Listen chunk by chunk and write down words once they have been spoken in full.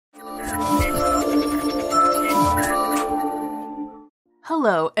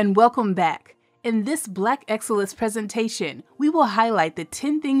Hello and welcome back. In this Black Excellist presentation, we will highlight the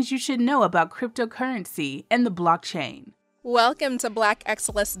 10 things you should know about cryptocurrency and the blockchain. Welcome to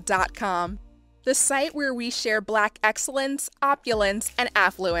blackexcellist.com, the site where we share Black excellence, opulence, and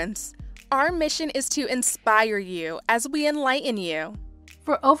affluence. Our mission is to inspire you as we enlighten you.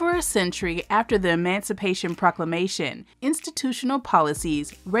 For over a century after the Emancipation Proclamation, institutional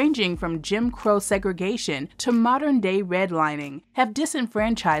policies ranging from Jim Crow segregation to modern-day redlining have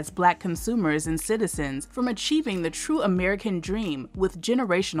disenfranchised Black consumers and citizens from achieving the true American dream with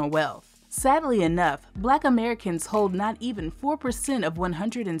generational wealth. Sadly enough, Black Americans hold not even 4% of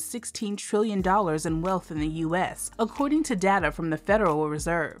 $116 trillion in wealth in the U.S., according to data from the Federal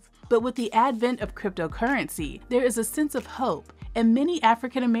Reserve. But with the advent of cryptocurrency, there is a sense of hope, and many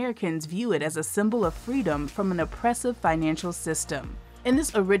African Americans view it as a symbol of freedom from an oppressive financial system. In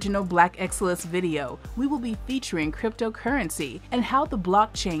this original Black Excellist video, we will be featuring cryptocurrency and how the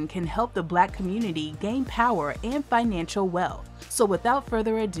blockchain can help the Black community gain power and financial wealth. So without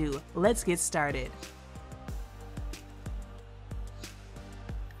further ado, let's get started.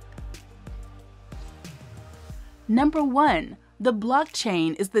 Number 1. The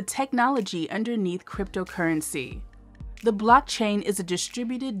blockchain is the technology underneath cryptocurrency. The blockchain is a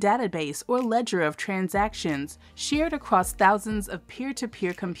distributed database or ledger of transactions shared across thousands of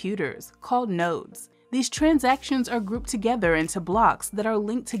peer-to-peer computers, called nodes. These transactions are grouped together into blocks that are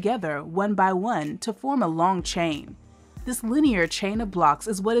linked together one by one to form a long chain. This linear chain of blocks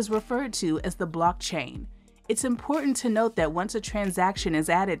is what is referred to as the blockchain. It's important to note that once a transaction is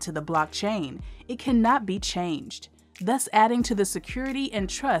added to the blockchain, it cannot be changed, thus adding to the security and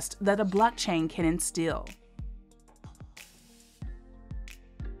trust that a blockchain can instill.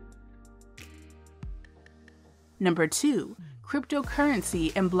 Number 2.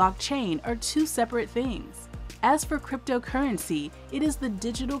 Cryptocurrency and blockchain are two separate things. As for cryptocurrency, it is the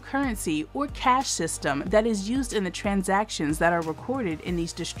digital currency or cash system that is used in the transactions that are recorded in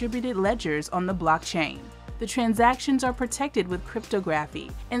these distributed ledgers on the blockchain. The transactions are protected with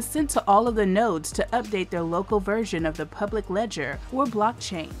cryptography and sent to all of the nodes to update their local version of the public ledger or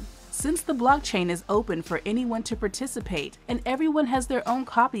blockchain. Since the blockchain is open for anyone to participate and everyone has their own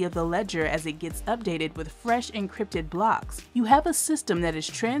copy of the ledger as it gets updated with fresh encrypted blocks, you have a system that is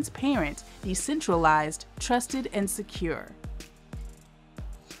transparent, decentralized, trusted, and secure.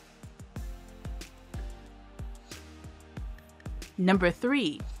 Number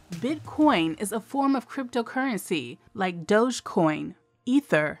 3. Bitcoin is a form of cryptocurrency like DOGECOIN,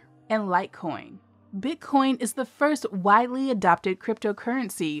 Ether, and LITECOIN. Bitcoin is the first widely adopted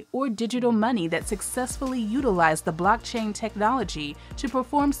cryptocurrency or digital money that successfully utilized the blockchain technology to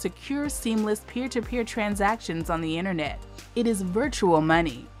perform secure, seamless peer-to-peer transactions on the internet. It is virtual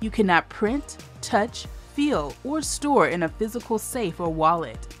money. You cannot print, touch, feel, or store in a physical safe or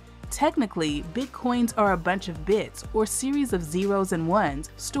wallet. Technically, Bitcoins are a bunch of bits or series of zeros and ones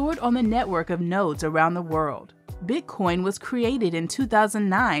stored on the network of nodes around the world. Bitcoin was created in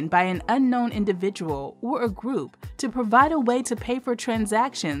 2009 by an unknown individual or a group to provide a way to pay for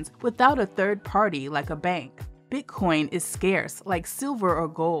transactions without a third party like a bank. Bitcoin is scarce like silver or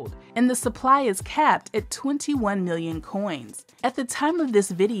gold, and the supply is capped at 21 million coins. At the time of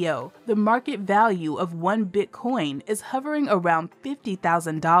this video, the market value of one Bitcoin is hovering around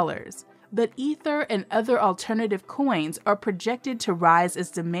 $50,000. But Ether and other alternative coins are projected to rise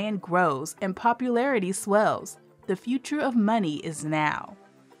as demand grows and popularity swells. The future of money is now.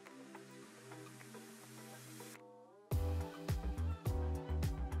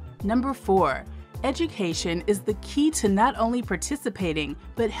 Number 4. Education is the key to not only participating,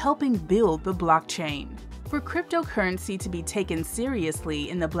 but helping build the blockchain. For cryptocurrency to be taken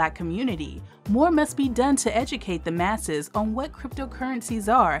seriously in the Black community, more must be done to educate the masses on what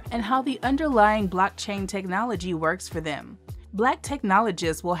cryptocurrencies are and how the underlying blockchain technology works for them. Black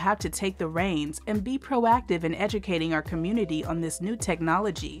technologists will have to take the reins and be proactive in educating our community on this new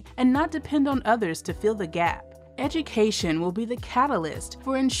technology and not depend on others to fill the gap. Education will be the catalyst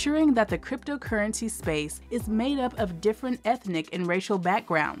for ensuring that the cryptocurrency space is made up of different ethnic and racial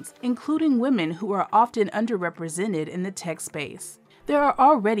backgrounds, including women who are often underrepresented in the tech space. There are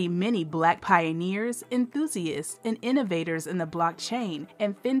already many Black pioneers, enthusiasts, and innovators in the blockchain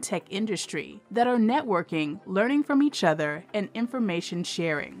and fintech industry that are networking, learning from each other, and information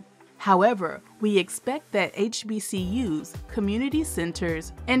sharing. However, we expect that HBCUs, community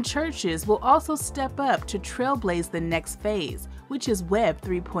centers, and churches will also step up to trailblaze the next phase, which is Web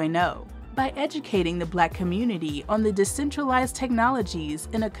 3.0. By educating the Black community on the decentralized technologies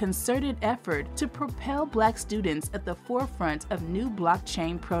in a concerted effort to propel Black students at the forefront of new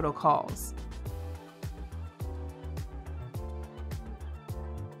blockchain protocols.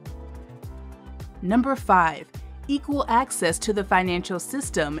 Number 5. Equal access to the financial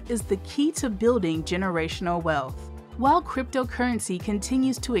system is the key to building generational wealth. While cryptocurrency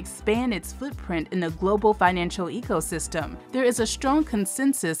continues to expand its footprint in the global financial ecosystem, there is a strong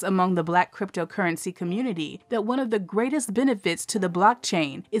consensus among the Black cryptocurrency community that one of the greatest benefits to the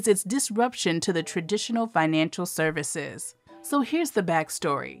blockchain is its disruption to the traditional financial services. So here's the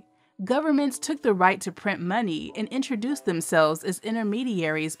backstory. Governments took the right to print money and introduced themselves as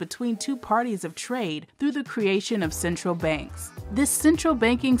intermediaries between two parties of trade through the creation of central banks. This central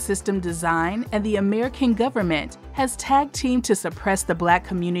banking system design and the American government has tag-teamed to suppress the Black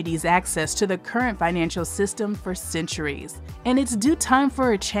community's access to the current financial system for centuries. And it's due time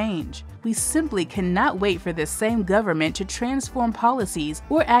for a change. We simply cannot wait for this same government to transform policies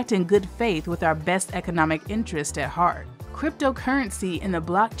or act in good faith with our best economic interest at heart. Cryptocurrency and the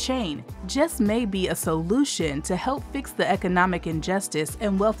blockchain just may be a solution to help fix the economic injustice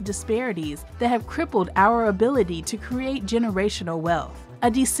and wealth disparities that have crippled our ability to create generational wealth. A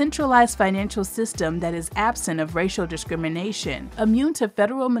decentralized financial system that is absent of racial discrimination, immune to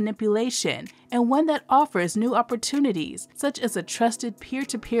federal manipulation, and one that offers new opportunities, such as a trusted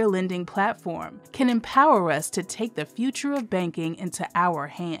peer-to-peer lending platform, can empower us to take the future of banking into our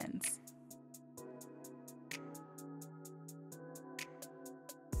hands.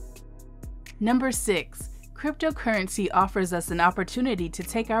 Number 6. Cryptocurrency offers us an opportunity to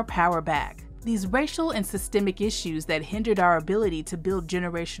take our power back. These racial and systemic issues that hindered our ability to build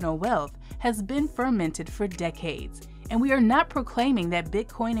generational wealth has been fermented for decades, and we are not proclaiming that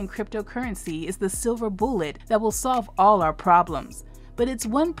Bitcoin and cryptocurrency is the silver bullet that will solve all our problems, but it's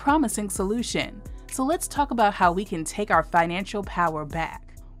one promising solution. So let's talk about how we can take our financial power back.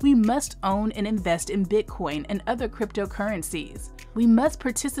 We must own and invest in Bitcoin and other cryptocurrencies. We must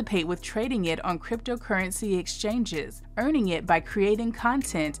participate with trading it on cryptocurrency exchanges, earning it by creating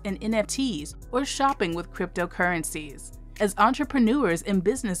content and NFTs, or shopping with cryptocurrencies. As entrepreneurs and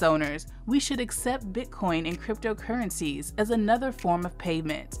business owners, we should accept Bitcoin and cryptocurrencies as another form of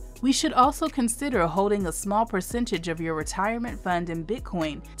payment. We should also consider holding a small percentage of your retirement fund in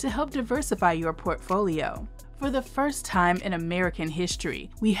Bitcoin to help diversify your portfolio. For the first time in American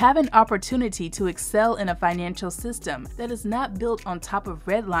history, we have an opportunity to excel in a financial system that is not built on top of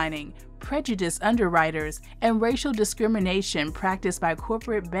redlining, prejudiced underwriters, and racial discrimination practiced by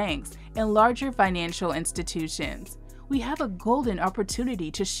corporate banks and larger financial institutions. We have a golden opportunity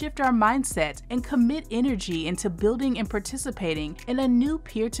to shift our mindset and commit energy into building and participating in a new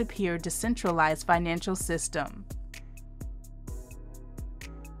peer-to-peer decentralized financial system.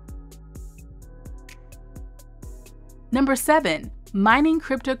 Number 7. Mining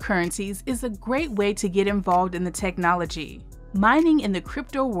cryptocurrencies is a great way to get involved in the technology. Mining in the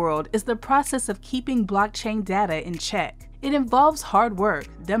crypto world is the process of keeping blockchain data in check. It involves hard work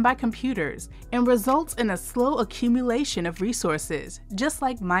done by computers and results in a slow accumulation of resources, just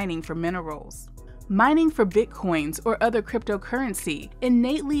like mining for minerals. Mining for bitcoins or other cryptocurrency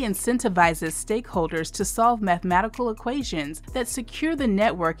innately incentivizes stakeholders to solve mathematical equations that secure the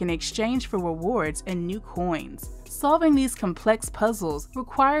network in exchange for rewards and new coins. Solving these complex puzzles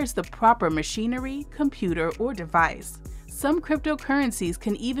requires the proper machinery, computer, or device. Some cryptocurrencies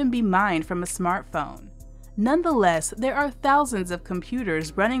can even be mined from a smartphone. Nonetheless, there are thousands of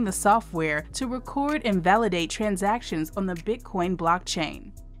computers running the software to record and validate transactions on the Bitcoin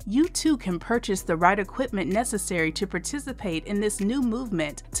blockchain. You too can purchase the right equipment necessary to participate in this new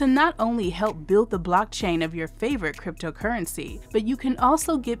movement to not only help build the blockchain of your favorite cryptocurrency, but you can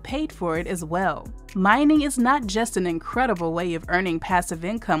also get paid for it as well. Mining is not just an incredible way of earning passive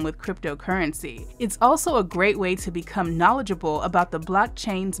income with cryptocurrency, it's also a great way to become knowledgeable about the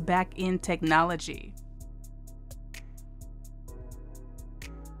blockchain's back-end technology.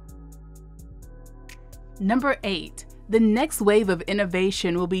 Number 8. The next wave of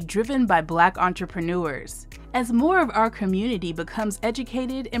innovation will be driven by Black entrepreneurs. As more of our community becomes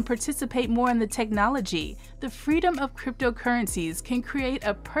educated and participate more in the technology, the freedom of cryptocurrencies can create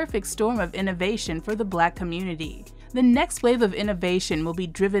a perfect storm of innovation for the Black community. The next wave of innovation will be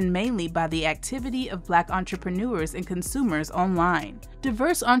driven mainly by the activity of Black entrepreneurs and consumers online.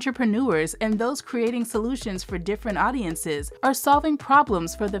 Diverse entrepreneurs and those creating solutions for different audiences are solving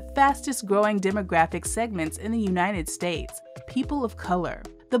problems for the fastest growing demographic segments in the United States, people of color.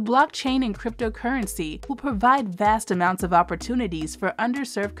 The blockchain and cryptocurrency will provide vast amounts of opportunities for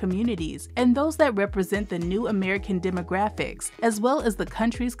underserved communities and those that represent the new American demographics, as well as the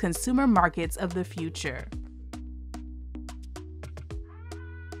country's consumer markets of the future.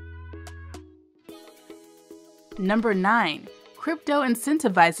 Number 9. Crypto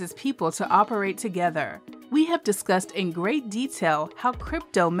incentivizes people to operate together. We have discussed in great detail how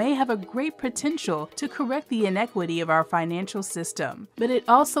crypto may have a great potential to correct the inequity of our financial system, but it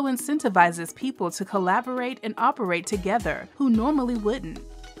also incentivizes people to collaborate and operate together who normally wouldn't.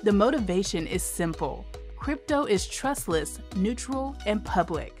 The motivation is simple. Crypto is trustless, neutral, and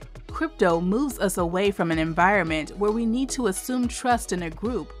public. Crypto moves us away from an environment where we need to assume trust in a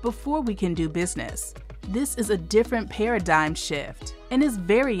group before we can do business. This is a different paradigm shift and is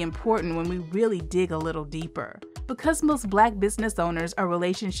very important when we really dig a little deeper. Because most Black business owners are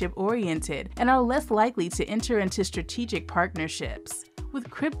relationship-oriented and are less likely to enter into strategic partnerships. With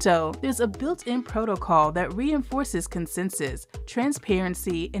crypto, there's a built-in protocol that reinforces consensus,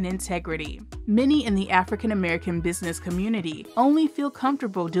 transparency, and integrity. Many in the African American business community only feel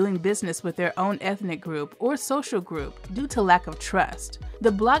comfortable doing business with their own ethnic group or social group due to lack of trust.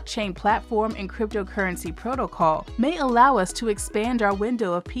 The blockchain platform and cryptocurrency protocol may allow us to expand our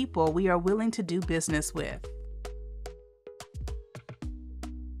window of people we are willing to do business with.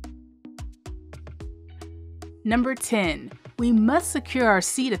 Number 10. We must secure our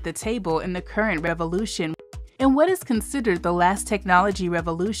seat at the table in the current revolution. In what is considered the last technology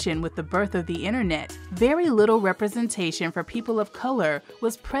revolution with the birth of the internet, very little representation for people of color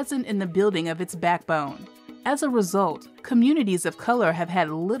was present in the building of its backbone. As a result, communities of color have had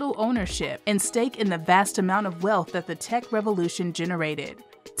little ownership and stake in the vast amount of wealth that the tech revolution generated.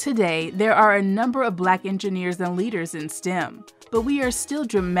 Today, there are a number of Black engineers and leaders in STEM, but we are still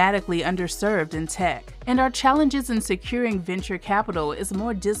dramatically underserved in tech, and our challenges in securing venture capital is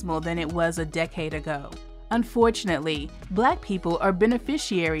more dismal than it was a decade ago. Unfortunately, Black people are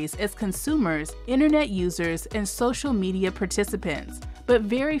beneficiaries as consumers, internet users, and social media participants, but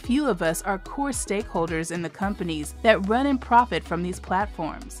very few of us are core stakeholders in the companies that run and profit from these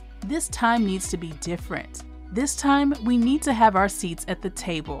platforms. This time needs to be different. This time, we need to have our seats at the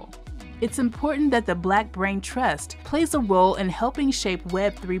table. It's important that the Black Brain Trust plays a role in helping shape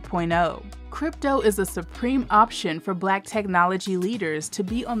Web 3.0. Crypto is a supreme option for Black technology leaders to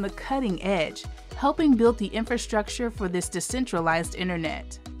be on the cutting edge, helping build the infrastructure for this decentralized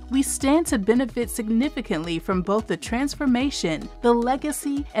internet. We stand to benefit significantly from both the transformation, the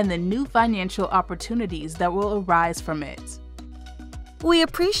legacy, and the new financial opportunities that will arise from it. We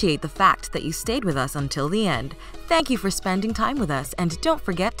appreciate the fact that you stayed with us until the end. Thank you for spending time with us, and don't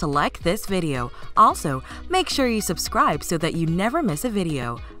forget to like this video. Also, make sure you subscribe so that you never miss a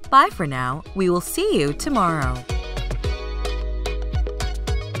video. Bye for now. We will see you tomorrow.